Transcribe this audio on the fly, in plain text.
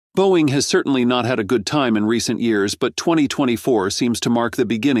Boeing has certainly not had a good time in recent years, but 2024 seems to mark the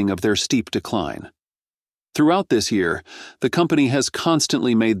beginning of their steep decline. Throughout this year, the company has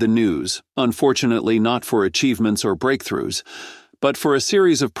constantly made the news, unfortunately not for achievements or breakthroughs, but for a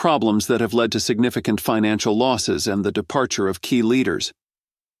series of problems that have led to significant financial losses and the departure of key leaders.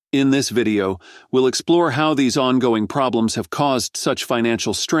 In this video, we'll explore how these ongoing problems have caused such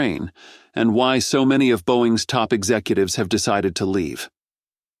financial strain and why so many of Boeing's top executives have decided to leave.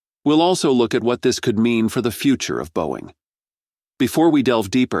 We'll also look at what this could mean for the future of Boeing. Before we delve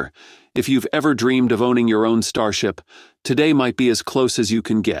deeper, if you've ever dreamed of owning your own Starship, today might be as close as you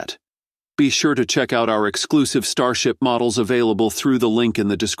can get. Be sure to check out our exclusive Starship models available through the link in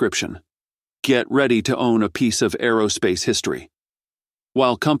the description. Get ready to own a piece of aerospace history.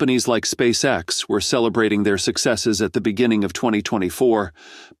 While companies like SpaceX were celebrating their successes at the beginning of 2024,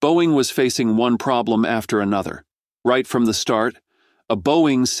 Boeing was facing one problem after another. Right from the start, a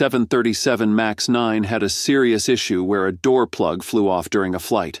Boeing 737 MAX 9 had a serious issue where a door plug flew off during a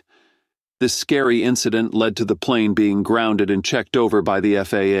flight. This scary incident led to the plane being grounded and checked over by the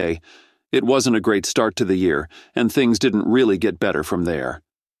FAA. It wasn't a great start to the year, and things didn't really get better from there.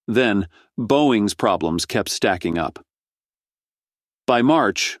 Then, Boeing's problems kept stacking up. By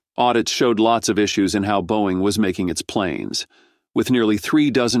March, audits showed lots of issues in how Boeing was making its planes, with nearly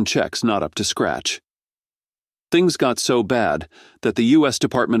 36 checks not up to scratch. Things got so bad that the U.S.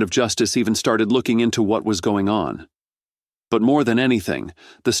 Department of Justice even started looking into what was going on. But more than anything,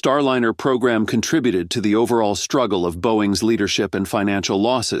 the Starliner program contributed to the overall struggle of Boeing's leadership and financial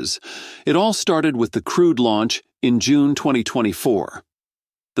losses. It all started with the crewed launch in June 2024.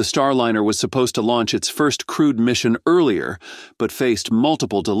 The Starliner was supposed to launch its first crewed mission earlier, but faced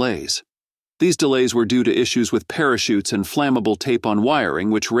multiple delays. These delays were due to issues with parachutes and flammable tape-on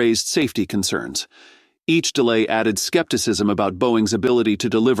wiring, which raised safety concerns. Each delay added skepticism about Boeing's ability to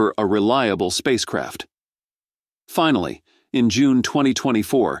deliver a reliable spacecraft. Finally, in June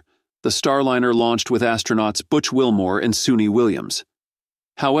 2024, the Starliner launched with astronauts Butch Wilmore and Suni Williams.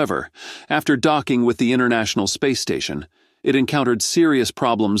 However, after docking with the International Space Station, it encountered serious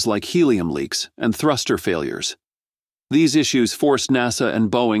problems like helium leaks and thruster failures. These issues forced NASA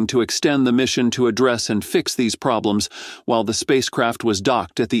and Boeing to extend the mission to address and fix these problems while the spacecraft was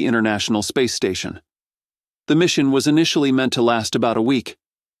docked at the International Space Station. The mission was initially meant to last about a week,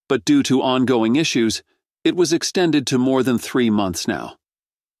 but due to ongoing issues, it was extended to more than 3 months now.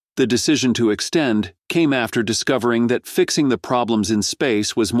 The decision to extend came after discovering that fixing the problems in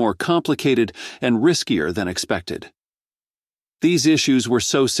space was more complicated and riskier than expected. These issues were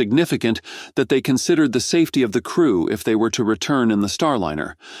so significant that they considered the safety of the crew if they were to return in the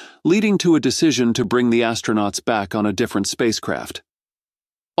Starliner, leading to a decision to bring the astronauts back on a different spacecraft.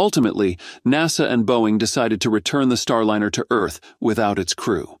 Ultimately, NASA and Boeing decided to return the Starliner to Earth without its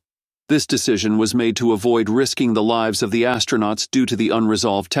crew. This decision was made to avoid risking the lives of the astronauts due to the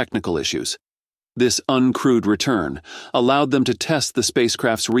unresolved technical issues. This uncrewed return allowed them to test the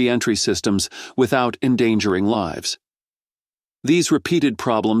spacecraft's re-entry systems without endangering lives. These repeated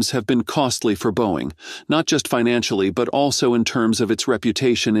problems have been costly for Boeing, not just financially but also in terms of its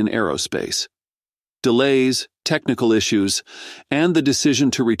reputation in aerospace. Delays, technical issues, and the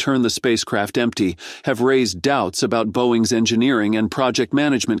decision to return the spacecraft empty have raised doubts about Boeing's engineering and project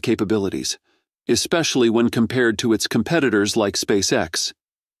management capabilities, especially when compared to its competitors like SpaceX.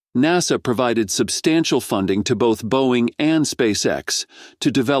 NASA provided substantial funding to both Boeing and SpaceX to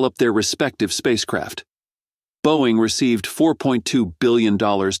develop their respective spacecraft. Boeing received $4.2 billion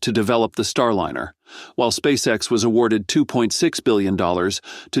to develop the Starliner, while SpaceX was awarded $2.6 billion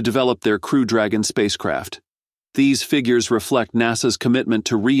to develop their Crew Dragon spacecraft. These figures reflect NASA's commitment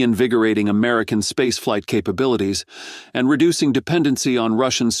to reinvigorating American spaceflight capabilities and reducing dependency on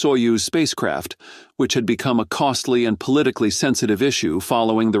Russian Soyuz spacecraft, which had become a costly and politically sensitive issue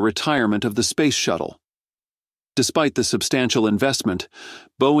following the retirement of the Space Shuttle. Despite the substantial investment,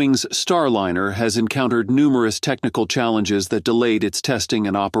 Boeing's Starliner has encountered numerous technical challenges that delayed its testing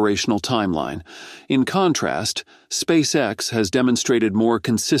and operational timeline. In contrast, SpaceX has demonstrated more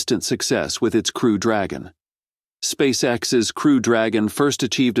consistent success with its Crew Dragon. SpaceX's Crew Dragon first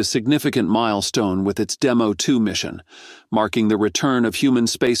achieved a significant milestone with its Demo 2 mission, marking the return of human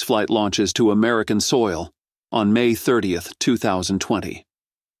spaceflight launches to American soil on May 30, 2020.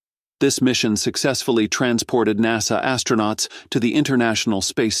 This mission successfully transported NASA astronauts to the International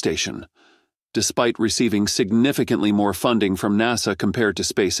Space Station. Despite receiving significantly more funding from NASA compared to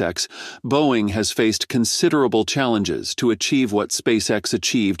SpaceX, Boeing has faced considerable challenges to achieve what SpaceX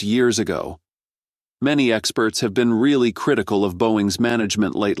achieved years ago. Many experts have been really critical of Boeing's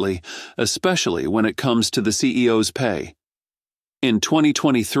management lately, especially when it comes to the CEO's pay. In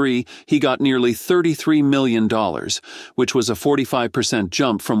 2023, he got nearly $33 million, which was a 45%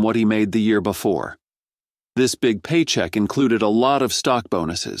 jump from what he made the year before. This big paycheck included a lot of stock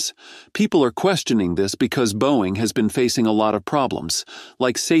bonuses. People are questioning this because Boeing has been facing a lot of problems,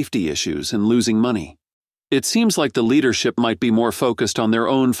 like safety issues and losing money. It seems like the leadership might be more focused on their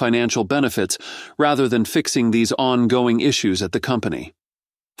own financial benefits rather than fixing these ongoing issues at the company.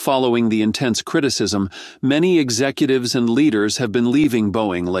 Following the intense criticism, many executives and leaders have been leaving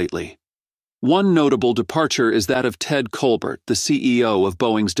Boeing lately. One notable departure is that of Ted Colbert, the CEO of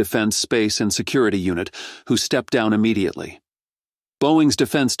Boeing's Defense, Space, and Security Unit, who stepped down immediately. Boeing's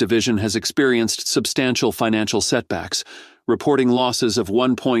defense division has experienced substantial financial setbacks, reporting losses of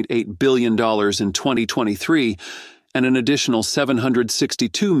 $1.8 billion in 2023 and an additional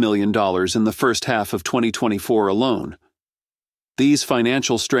 $762 million in the first half of 2024 alone. These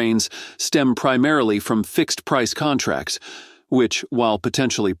financial strains stem primarily from fixed-price contracts, which, while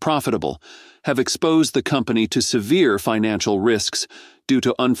potentially profitable, have exposed the company to severe financial risks due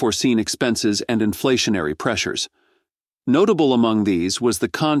to unforeseen expenses and inflationary pressures. Notable among these was the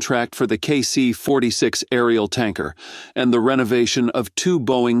contract for the KC-46 aerial tanker and the renovation of 2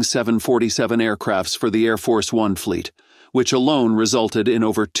 Boeing 747 aircrafts for the Air Force One fleet, which alone resulted in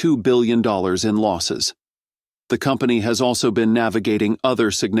over $2 billion in losses. The company has also been navigating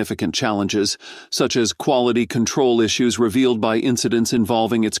other significant challenges, such as quality control issues revealed by incidents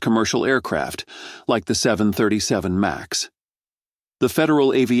involving its commercial aircraft, like the 737 MAX. The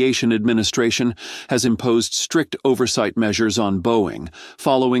Federal Aviation Administration has imposed strict oversight measures on Boeing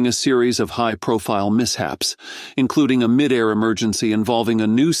following a series of high-profile mishaps, including a mid-air emergency involving a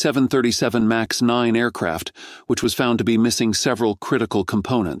new 737 MAX 9 aircraft, which was found to be missing several critical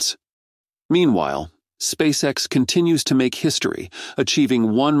components. Meanwhile, SpaceX continues to make history,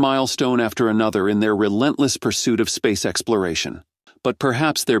 achieving one milestone after another in their relentless pursuit of space exploration. But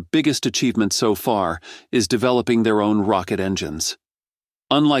perhaps their biggest achievement so far is developing their own rocket engines.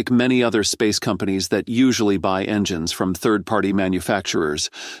 Unlike many other space companies that usually buy engines from third-party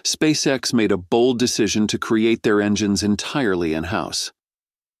manufacturers, SpaceX made a bold decision to create their engines entirely in-house.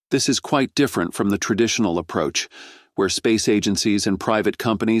 This is quite different from the traditional approach, where space agencies and private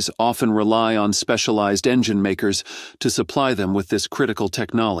companies often rely on specialized engine makers to supply them with this critical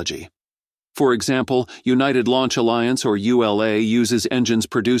technology. For example, United Launch Alliance, or ULA, uses engines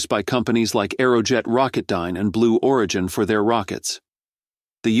produced by companies like Aerojet Rocketdyne and Blue Origin for their rockets.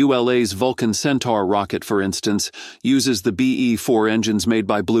 The ULA's Vulcan Centaur rocket, for instance, uses the BE-4 engines made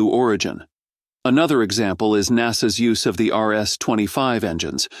by Blue Origin. Another example is NASA's use of the RS-25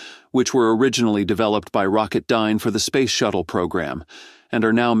 engines, which were originally developed by Rocketdyne for the Space Shuttle program, and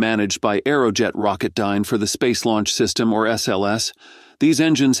are now managed by Aerojet Rocketdyne for the Space Launch System, or SLS. These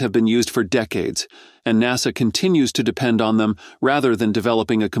engines have been used for decades, and NASA continues to depend on them rather than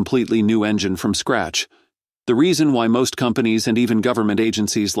developing a completely new engine from scratch. The reason why most companies and even government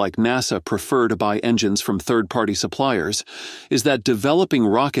agencies like NASA prefer to buy engines from third-party suppliers is that developing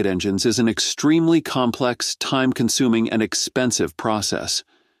rocket engines is an extremely complex, time-consuming, and expensive process.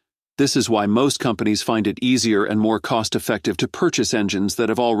 This is why most companies find it easier and more cost-effective to purchase engines that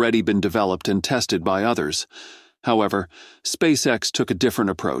have already been developed and tested by others. However, SpaceX took a different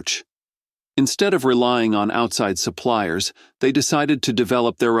approach. Instead of relying on outside suppliers, they decided to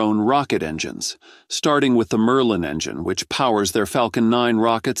develop their own rocket engines, starting with the Merlin engine, which powers their Falcon 9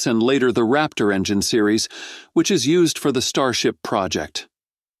 rockets, and later the Raptor engine series, which is used for the Starship project.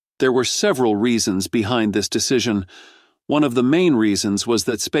 There were several reasons behind this decision. One of the main reasons was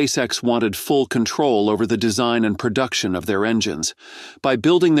that SpaceX wanted full control over the design and production of their engines. By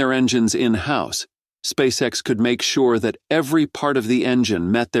building their engines in-house, SpaceX could make sure that every part of the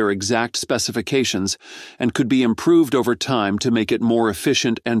engine met their exact specifications and could be improved over time to make it more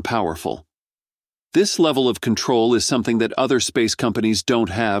efficient and powerful. This level of control is something that other space companies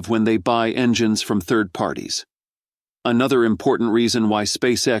don't have when they buy engines from third parties. Another important reason why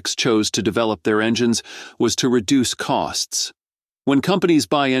SpaceX chose to develop their engines was to reduce costs. When companies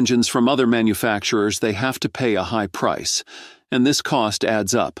buy engines from other manufacturers, they have to pay a high price, and this cost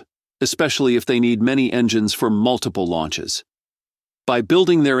adds up, especially if they need many engines for multiple launches. By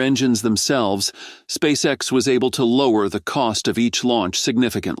building their engines themselves, SpaceX was able to lower the cost of each launch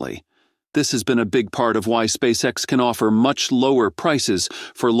significantly. This has been a big part of why SpaceX can offer much lower prices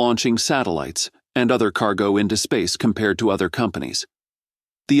for launching satellites and other cargo into space compared to other companies.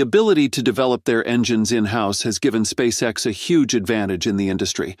 The ability to develop their engines in-house has given SpaceX a huge advantage in the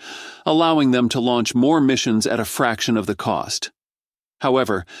industry, allowing them to launch more missions at a fraction of the cost.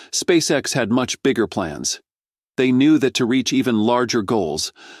 However, SpaceX had much bigger plans. They knew that to reach even larger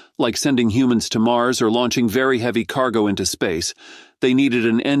goals, Like sending humans to Mars or launching very heavy cargo into space, they needed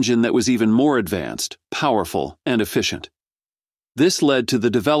an engine that was even more advanced, powerful, and efficient. This led to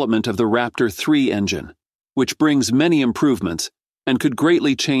the development of the Raptor 3 engine, which brings many improvements and could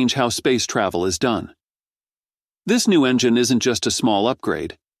greatly change how space travel is done. This new engine isn't just a small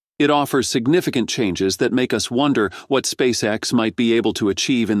upgrade. It offers significant changes that make us wonder what SpaceX might be able to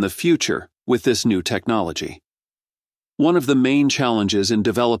achieve in the future with this new technology. One of the main challenges in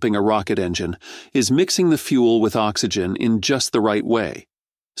developing a rocket engine is mixing the fuel with oxygen in just the right way,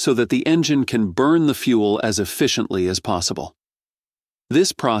 so that the engine can burn the fuel as efficiently as possible.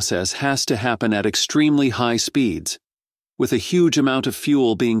 This process has to happen at extremely high speeds, with a huge amount of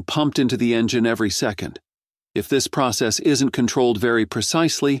fuel being pumped into the engine every second. If this process isn't controlled very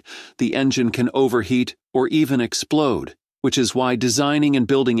precisely, the engine can overheat or even explode, which is why designing and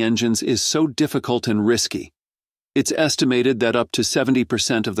building engines is so difficult and risky. It's estimated that up to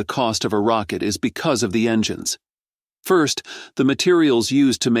 70% of the cost of a rocket is because of the engines. First, the materials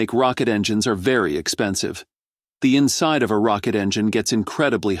used to make rocket engines are very expensive. The inside of a rocket engine gets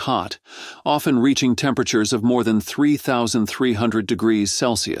incredibly hot, often reaching temperatures of more than 3,300 degrees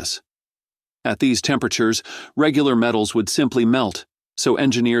Celsius. At these temperatures, regular metals would simply melt, so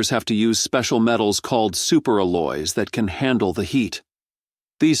engineers have to use special metals called superalloys that can handle the heat.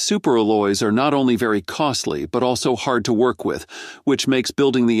 These superalloys are not only very costly but also hard to work with, which makes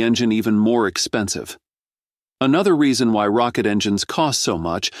building the engine even more expensive. Another reason why rocket engines cost so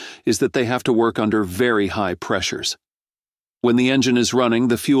much is that they have to work under very high pressures. When the engine is running,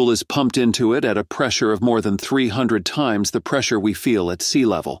 the fuel is pumped into it at a pressure of more than 300 times the pressure we feel at sea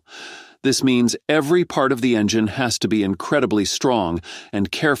level. This means every part of the engine has to be incredibly strong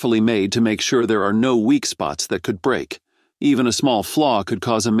and carefully made to make sure there are no weak spots that could break. Even a small flaw could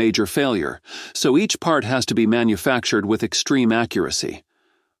cause a major failure, so each part has to be manufactured with extreme accuracy.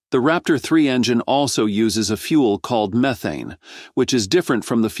 The Raptor 3 engine also uses a fuel called methane, which is different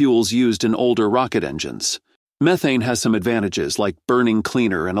from the fuels used in older rocket engines. Methane has some advantages, like burning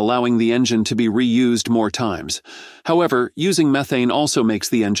cleaner and allowing the engine to be reused more times. However, using methane also makes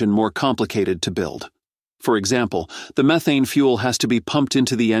the engine more complicated to build. For example, the methane fuel has to be pumped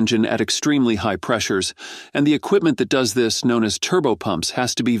into the engine at extremely high pressures, and the equipment that does this, known as turbopumps,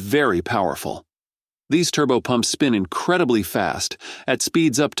 has to be very powerful. These turbopumps spin incredibly fast, at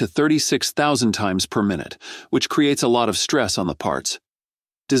speeds up to 36,000 times per minute, which creates a lot of stress on the parts.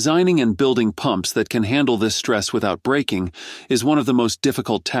 Designing and building pumps that can handle this stress without breaking is one of the most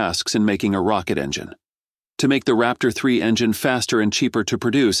difficult tasks in making a rocket engine. To make the Raptor 3 engine faster and cheaper to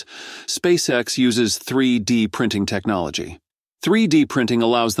produce, SpaceX uses 3D printing technology. 3D printing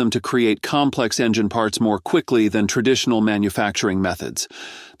allows them to create complex engine parts more quickly than traditional manufacturing methods.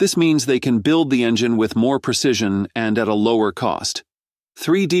 This means they can build the engine with more precision and at a lower cost.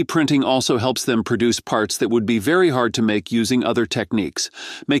 3D printing also helps them produce parts that would be very hard to make using other techniques,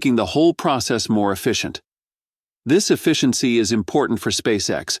 making the whole process more efficient. This efficiency is important for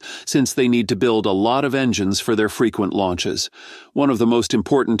SpaceX, since they need to build a lot of engines for their frequent launches. One of the most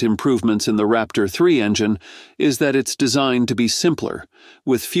important improvements in the Raptor 3 engine is that it's designed to be simpler,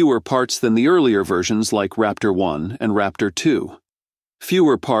 with fewer parts than the earlier versions like Raptor 1 and Raptor 2.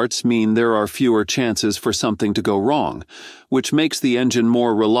 Fewer parts mean there are fewer chances for something to go wrong, which makes the engine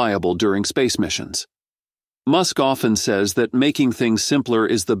more reliable during space missions. Musk often says that making things simpler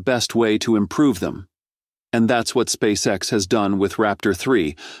is the best way to improve them. And that's what SpaceX has done with Raptor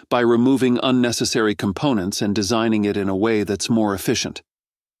 3 by removing unnecessary components and designing it in a way that's more efficient.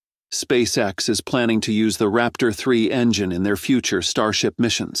 SpaceX is planning to use the Raptor 3 engine in their future Starship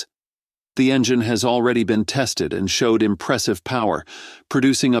missions. The engine has already been tested and showed impressive power,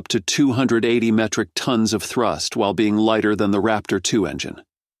 producing up to 280 metric tons of thrust while being lighter than the Raptor 2 engine.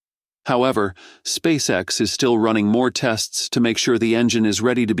 However, SpaceX is still running more tests to make sure the engine is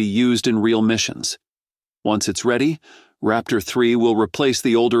ready to be used in real missions. Once it's ready, Raptor 3 will replace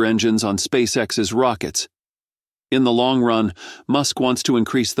the older engines on SpaceX's rockets. In the long run, Musk wants to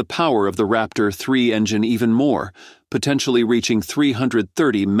increase the power of the Raptor 3 engine even more, potentially reaching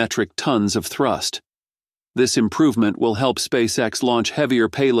 330 metric tons of thrust. This improvement will help SpaceX launch heavier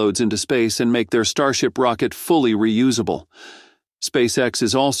payloads into space and make their Starship rocket fully reusable. SpaceX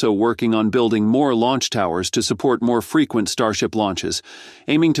is also working on building more launch towers to support more frequent Starship launches,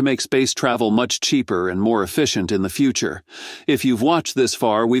 aiming to make space travel much cheaper and more efficient in the future. If you've watched this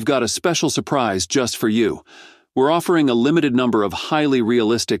far, we've got a special surprise just for you. We're offering a limited number of highly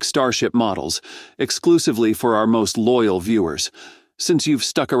realistic Starship models, exclusively for our most loyal viewers. Since you've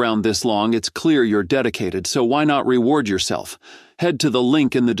stuck around this long, it's clear you're dedicated, so why not reward yourself? Head to the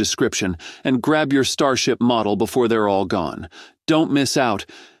link in the description and grab your Starship model before they're all gone. Don't miss out.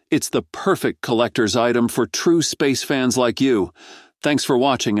 It's the perfect collector's item for true space fans like you. Thanks for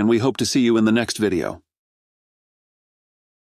watching, and we hope to see you in the next video.